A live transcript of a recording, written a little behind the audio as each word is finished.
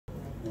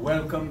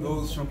welcome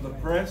those from the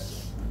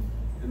press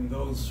and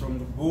those from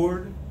the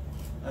board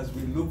as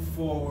we look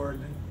forward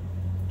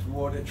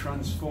toward a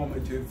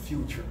transformative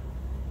future.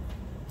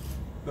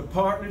 The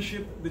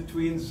partnership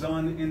between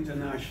ZON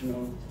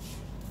International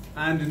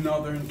and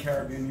Northern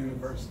Caribbean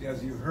University,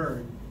 as you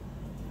heard,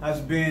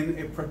 has been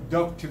a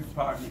productive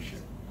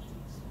partnership.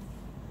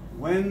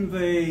 When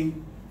the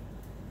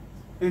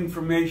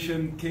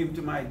information came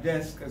to my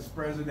desk as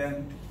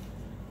president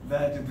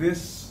that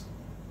this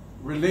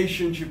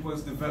relationship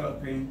was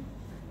developing,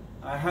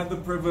 I had the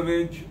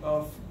privilege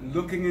of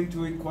looking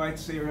into it quite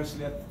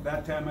seriously. At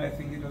that time, I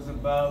think it was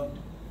about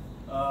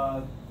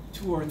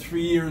 2 or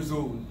 3 years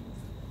old.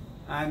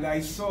 And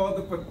I saw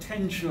the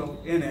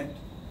potential in it,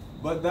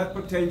 but that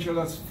potential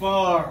has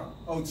far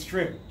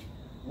outstripped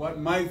what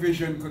my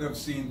vision could have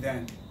seen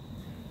then.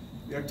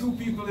 There are 2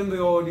 people in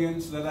the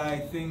audience that I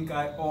think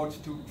I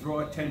ought to draw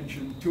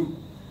attention to,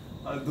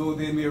 although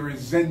they may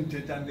resent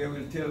it and they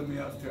will tell me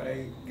after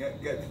I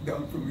get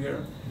down from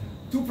here.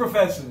 2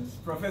 professors,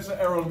 Professor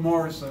Errol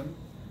Morrison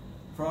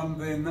from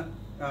the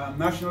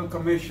National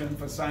Commission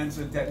for Science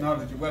and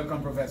Technology.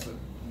 Welcome, Professor.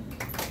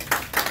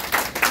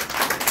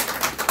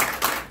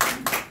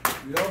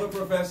 The other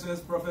professor is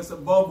Professor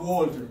Bob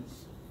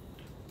Walters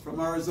from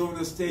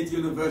Arizona State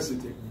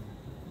University.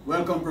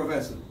 Welcome,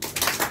 Professor.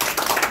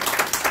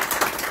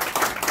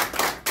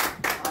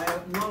 I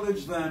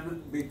acknowledge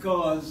them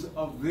because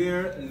of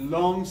their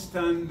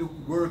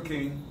long-standing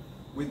working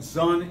with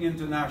ZON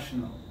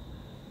International.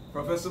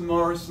 Professor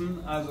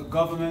Morrison, as a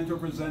government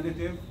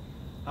representative,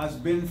 has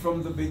been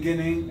from the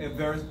beginning a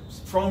very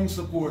strong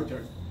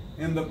supporter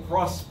in the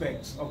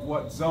prospects of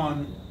what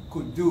ZON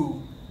could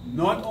do,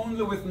 not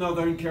only with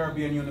Northern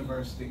Caribbean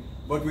University,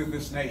 but with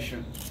this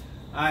nation.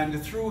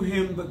 And through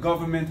him, the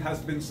government has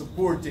been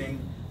supporting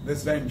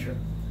this venture.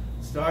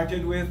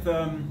 Started with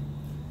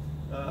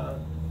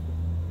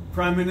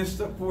Prime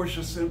Minister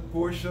Portia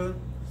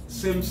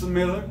Simpson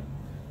Miller,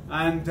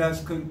 and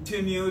has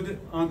continued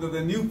under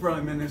the new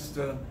Prime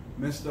Minister,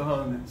 Mr.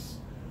 Holness.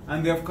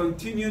 And they have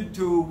continued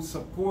to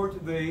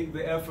support the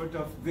effort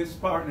of this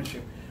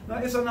partnership. Now,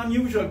 it's an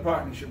unusual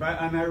partnership,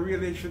 and I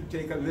really should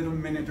take a little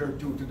minute or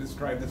 2 to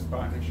describe this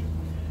partnership.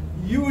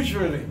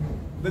 Usually,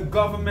 the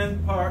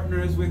government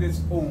partners with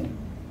its own.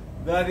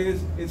 That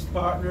is, it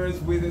partners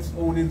with its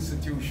own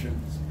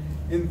institutions.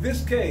 In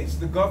this case,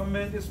 the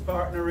government is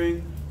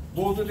partnering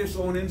both with its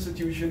own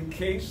institution,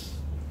 CASE,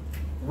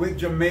 with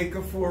Jamaica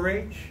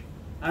 4-H,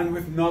 and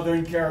with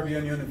Northern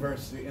Caribbean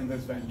University in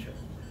this venture.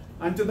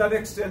 And to that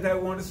extent, I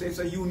want to say it's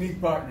a unique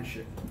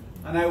partnership.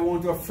 And I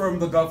want to affirm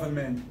the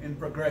government in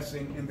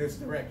progressing in this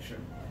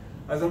direction.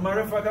 As a matter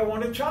of fact, I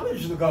want to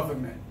challenge the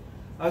government.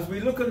 As we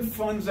look at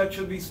funds that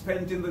should be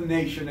spent in the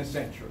nation,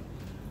 etc.,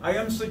 I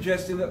am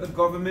suggesting that the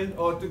government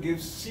ought to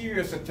give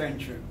serious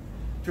attention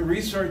to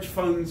research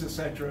funds,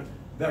 etc.,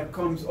 that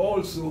comes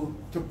also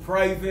to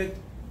private,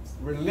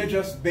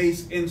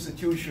 religious-based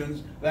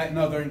institutions like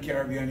Northern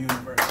Caribbean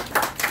University.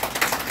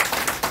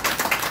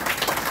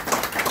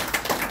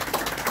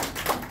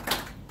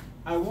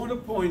 I want to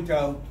point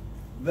out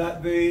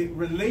that the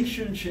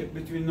relationship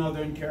between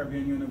Northern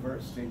Caribbean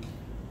University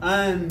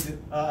and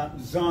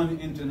ZON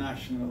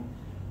International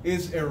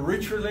is a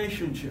rich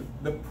relationship,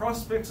 the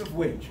prospects of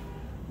which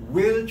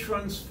will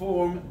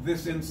transform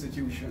this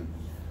institution.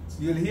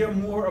 You'll hear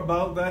more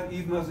about that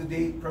even as the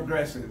day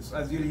progresses,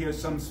 as you'll hear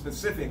some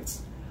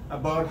specifics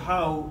about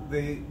how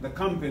the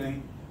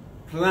company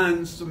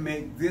plans to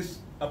make this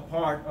a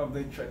part of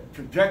the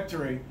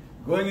trajectory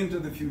going into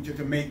the future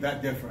to make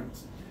that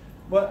difference.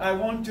 But I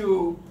want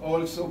to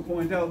also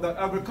point out that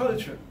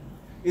agriculture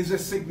is a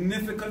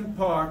significant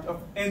part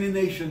of any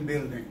nation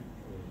building.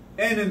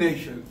 Any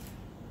nation.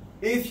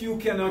 If you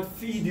cannot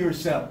feed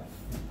yourself,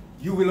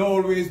 you will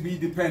always be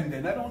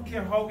dependent. I don't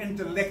care how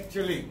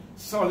intellectually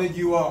solid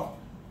you are.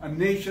 A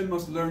nation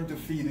must learn to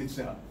feed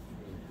itself.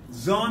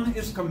 ZON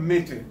is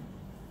committed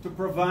to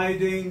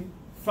providing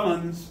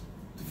funds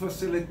to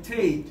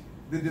facilitate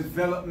the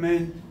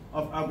development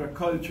of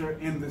agriculture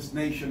in this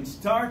nation,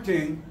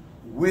 starting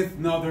with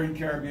Northern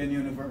Caribbean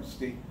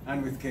University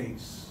and with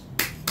CASE.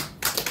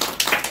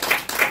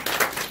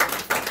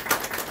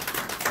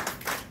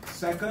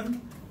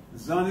 Second,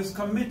 ZON is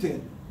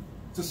committed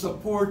to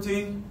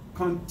supporting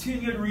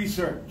continued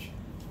research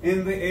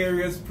in the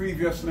areas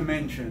previously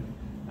mentioned.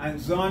 And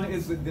ZON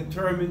is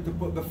determined to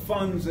put the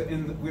funds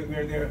in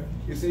where they're,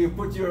 you say you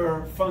put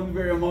your fund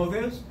where your mouth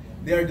is,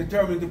 they are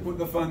determined to put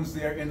the funds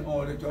there in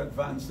order to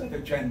advance that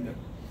agenda.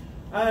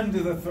 And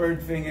the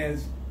third thing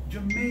is,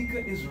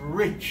 Jamaica is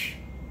rich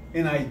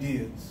in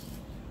ideas.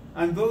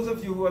 And those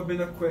of you who have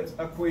been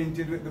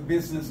acquainted with the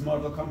business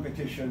model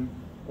competition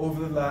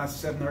over the last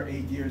 7 or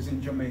 8 years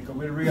in Jamaica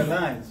will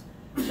realize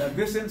that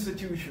this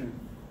institution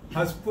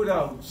has put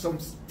out some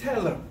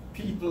stellar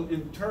people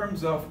in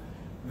terms of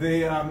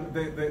the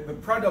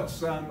products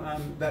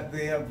that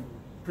they have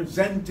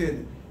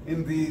presented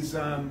in these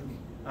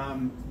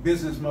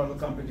business model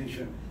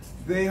competition.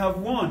 They have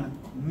won,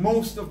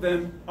 most of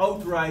them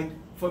outright,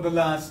 for the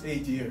last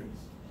 8 years.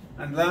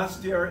 And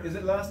last year, is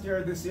it last year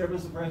or this year,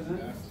 Mr.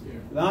 President? Last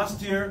year.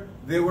 Last year,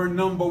 they were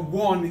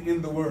 #1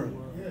 in the world.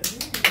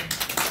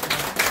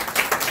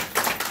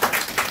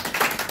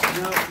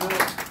 Now,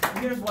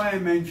 here's why I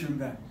mentioned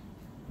that.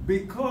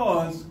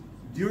 Because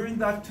during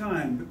that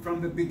time,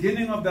 from the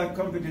beginning of that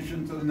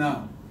competition till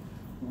now,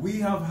 we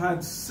have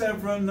had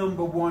several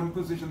 #1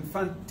 positions,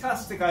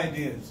 fantastic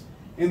ideas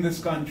in this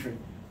country,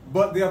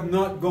 but they have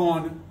not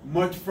gone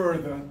much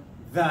further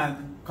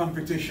than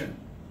competition.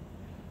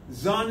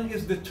 ZON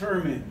is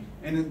determined,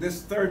 and in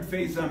this third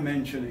phase I'm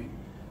mentioning,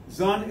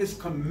 ZON is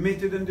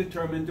committed and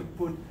determined to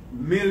put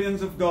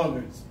millions of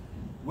dollars.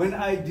 When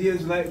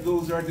ideas like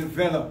those are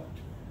developed,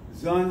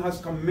 ZON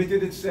has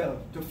committed itself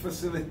to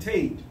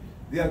facilitate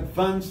the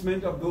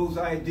advancement of those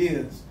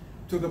ideas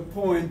to the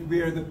point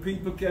where the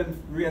people can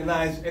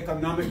realize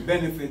economic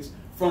benefits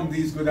from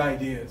these good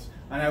ideas.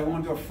 And I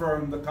want to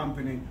affirm the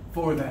company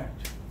for that.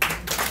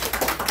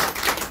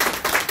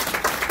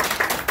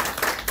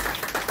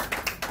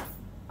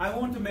 I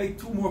want to make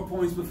 2 more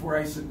points before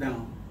I sit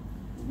down.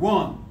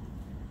 One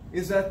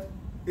is that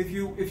if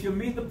you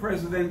meet the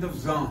president of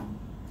ZON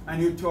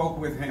and you talk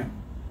with him,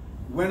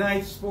 when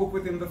I spoke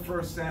with him the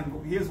first time,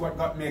 here's what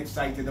got me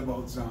excited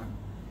about ZON.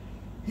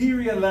 He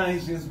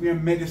realizes where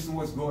medicine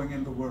was going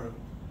in the world,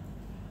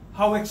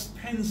 how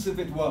expensive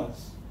it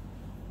was.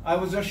 I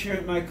was just sharing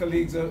with my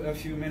colleagues a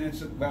few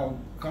minutes ago,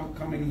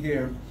 coming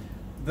here,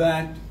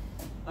 that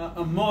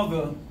a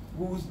mother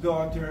whose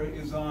daughter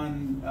is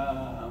on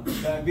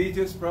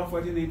diabetes, Prof,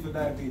 what do you need for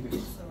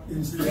diabetes?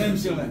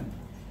 Insulin.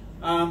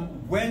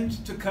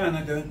 Went to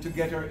Canada to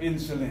get her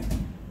insulin.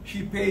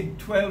 She paid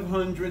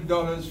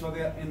 $1,200 for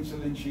the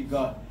insulin she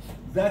got.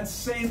 That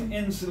same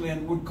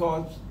insulin would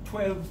cost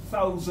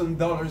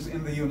 $12,000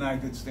 in the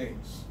United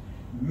States.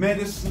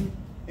 Medicine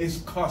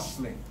is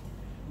costly.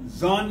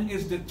 ZON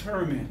is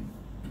determined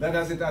that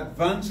as it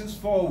advances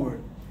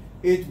forward,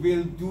 it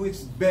will do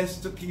its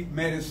best to keep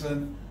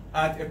medicine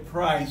at a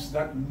price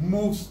that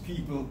most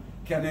people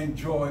can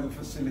enjoy the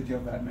facility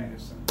of that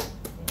medicine.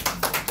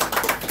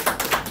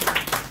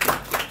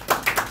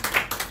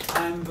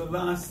 And the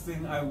last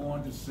thing I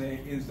want to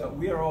say is that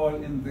we are all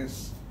in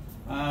this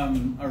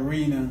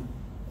arena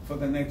for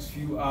the next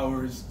few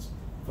hours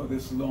for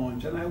this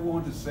launch. And I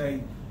want to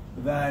say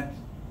that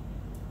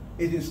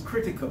it is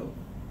critical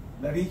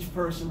that each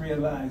person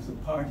realize the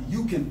part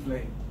you can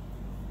play,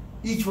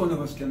 each one of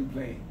us can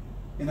play,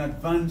 in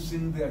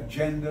advancing the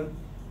agenda,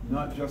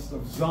 not just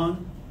of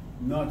ZON,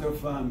 not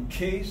of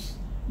CASE,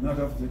 not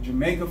of the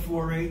Jamaica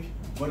 4-H,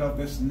 but of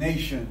this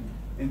nation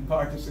in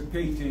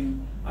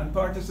participating. And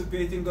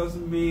participating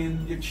doesn't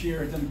mean you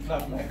cheer it and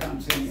clap like I'm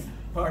saying.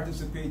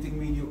 Participating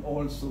means you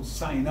also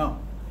sign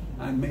up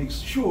and make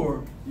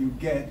sure you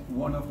get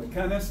one of the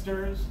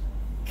canisters,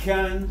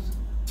 cans,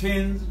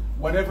 tins,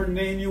 whatever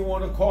name you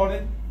want to call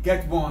it,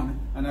 get one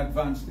and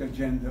advance the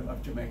agenda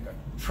of Jamaica.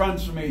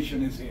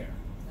 Transformation is here.